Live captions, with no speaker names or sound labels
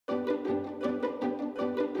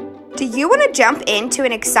Do you want to jump into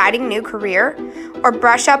an exciting new career or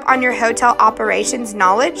brush up on your hotel operations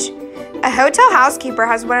knowledge? A hotel housekeeper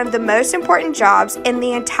has one of the most important jobs in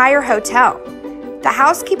the entire hotel. The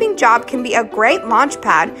housekeeping job can be a great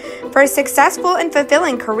launchpad for a successful and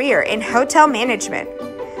fulfilling career in hotel management.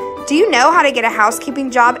 Do you know how to get a housekeeping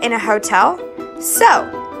job in a hotel?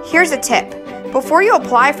 So, here's a tip. Before you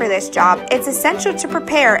apply for this job, it's essential to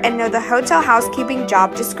prepare and know the hotel housekeeping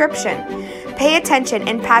job description. Pay attention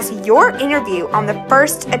and pass your interview on the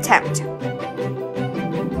first attempt.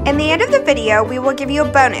 In the end of the video, we will give you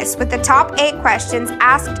a bonus with the top 8 questions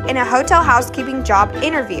asked in a hotel housekeeping job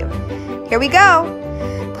interview. Here we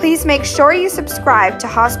go! Please make sure you subscribe to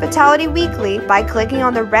Hospitality Weekly by clicking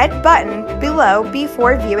on the red button below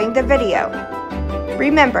before viewing the video.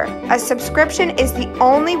 Remember, a subscription is the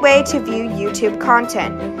only way to view YouTube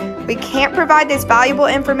content. We can't provide this valuable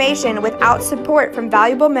information without support from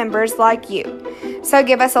valuable members like you. So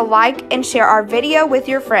give us a like and share our video with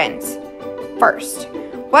your friends. First,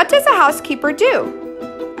 what does a housekeeper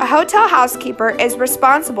do? A hotel housekeeper is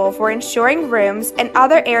responsible for ensuring rooms and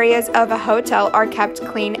other areas of a hotel are kept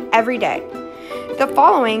clean every day. The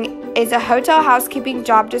following is a hotel housekeeping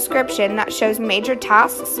job description that shows major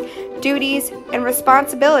tasks, duties, and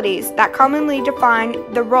responsibilities that commonly define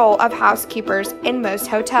the role of housekeepers in most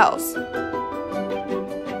hotels.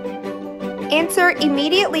 Answer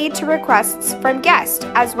immediately to requests from guests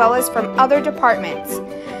as well as from other departments.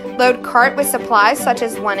 Load cart with supplies such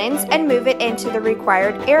as linens and move it into the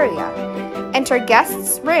required area. Enter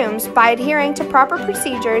guests' rooms by adhering to proper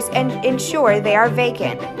procedures and ensure they are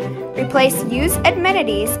vacant. Replace used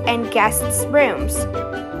amenities in guests' rooms.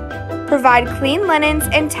 Provide clean linens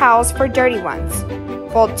and towels for dirty ones.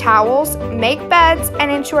 Fold towels, make beds,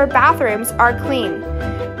 and ensure bathrooms are clean.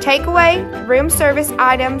 Take away room service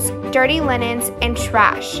items, dirty linens, and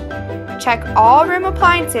trash. Check all room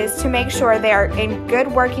appliances to make sure they are in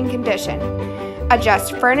good working condition.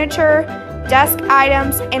 Adjust furniture, desk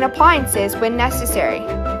items, and appliances when necessary.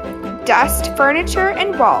 Dust furniture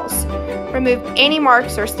and walls. Remove any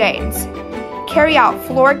marks or stains. Carry out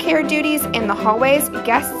floor care duties in the hallways,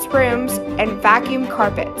 guests' rooms, and vacuum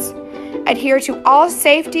carpets. Adhere to all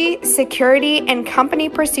safety, security, and company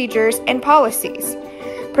procedures and policies.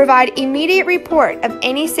 Provide immediate report of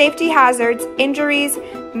any safety hazards, injuries,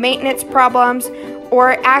 maintenance problems,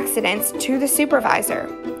 or accidents to the supervisor.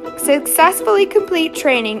 Successfully complete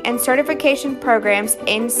training and certification programs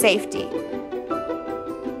in safety.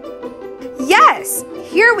 Yes,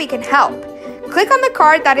 here we can help. Click on the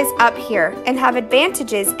card that is up here and have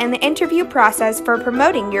advantages in the interview process for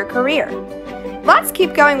promoting your career. Let's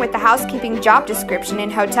keep going with the housekeeping job description in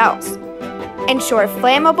hotels. Ensure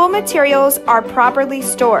flammable materials are properly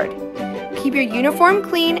stored. Keep your uniform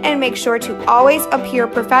clean and make sure to always appear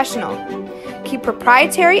professional. Keep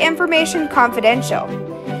proprietary information confidential.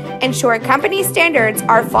 Ensure company standards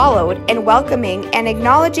are followed in welcoming and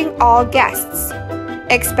acknowledging all guests.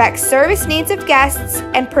 Expect service needs of guests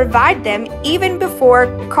and provide them even before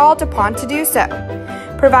called upon to do so.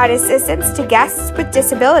 Provide assistance to guests with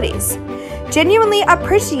disabilities. Genuinely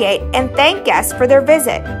appreciate and thank guests for their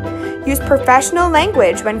visit. Use professional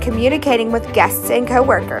language when communicating with guests and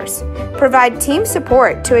coworkers. Provide team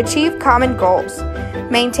support to achieve common goals.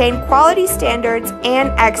 Maintain quality standards and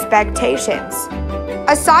expectations.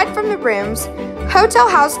 Aside from the rooms, hotel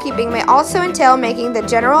housekeeping may also entail making the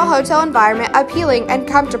general hotel environment appealing and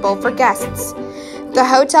comfortable for guests. The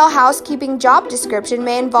hotel housekeeping job description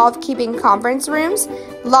may involve keeping conference rooms,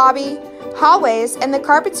 lobby, hallways, and the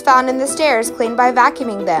carpets found in the stairs clean by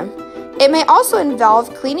vacuuming them. It may also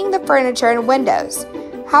involve cleaning the furniture and windows.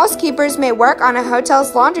 Housekeepers may work on a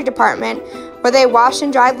hotel's laundry department where they wash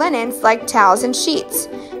and dry linens like towels and sheets,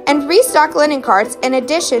 and restock linen carts in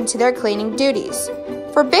addition to their cleaning duties.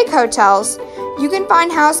 For big hotels, you can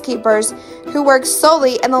find housekeepers who work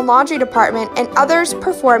solely in the laundry department and others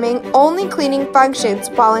performing only cleaning functions,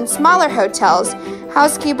 while in smaller hotels,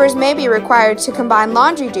 housekeepers may be required to combine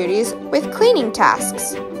laundry duties with cleaning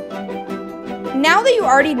tasks. Now that you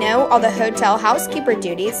already know all the hotel housekeeper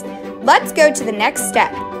duties, let's go to the next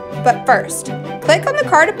step. But first, click on the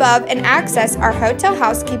card above and access our hotel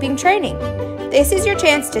housekeeping training. This is your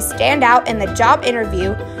chance to stand out in the job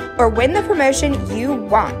interview or win the promotion you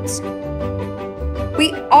want.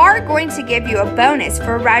 We are going to give you a bonus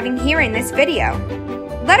for arriving here in this video.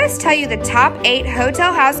 Let us tell you the top 8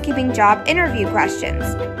 hotel housekeeping job interview questions.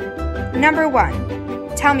 Number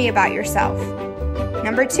 1, tell me about yourself.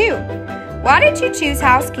 Number 2, why did you choose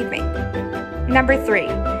housekeeping? Number 3,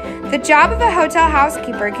 the job of a hotel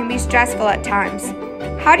housekeeper can be stressful at times.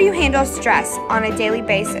 How do you handle stress on a daily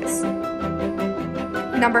basis?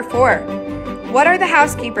 Number 4, What are the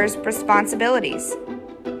housekeeper's responsibilities?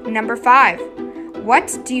 Number 5.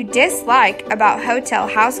 What do you dislike about hotel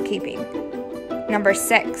housekeeping? Number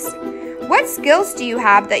 6. What skills do you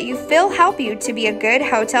have that you feel help you to be a good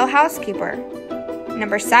hotel housekeeper?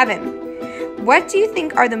 Number 7. What do you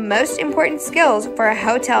think are the most important skills for a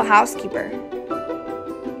hotel housekeeper?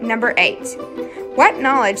 Number 8. What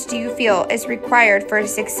knowledge do you feel is required for a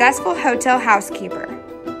successful hotel housekeeper?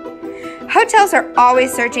 Hotels are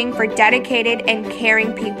always searching for dedicated and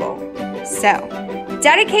caring people. So,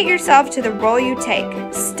 dedicate yourself to the role you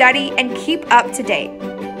take, study, and keep up to date.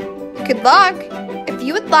 Good luck! If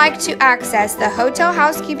you would like to access the Hotel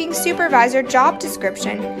Housekeeping Supervisor job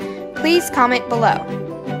description, please comment below.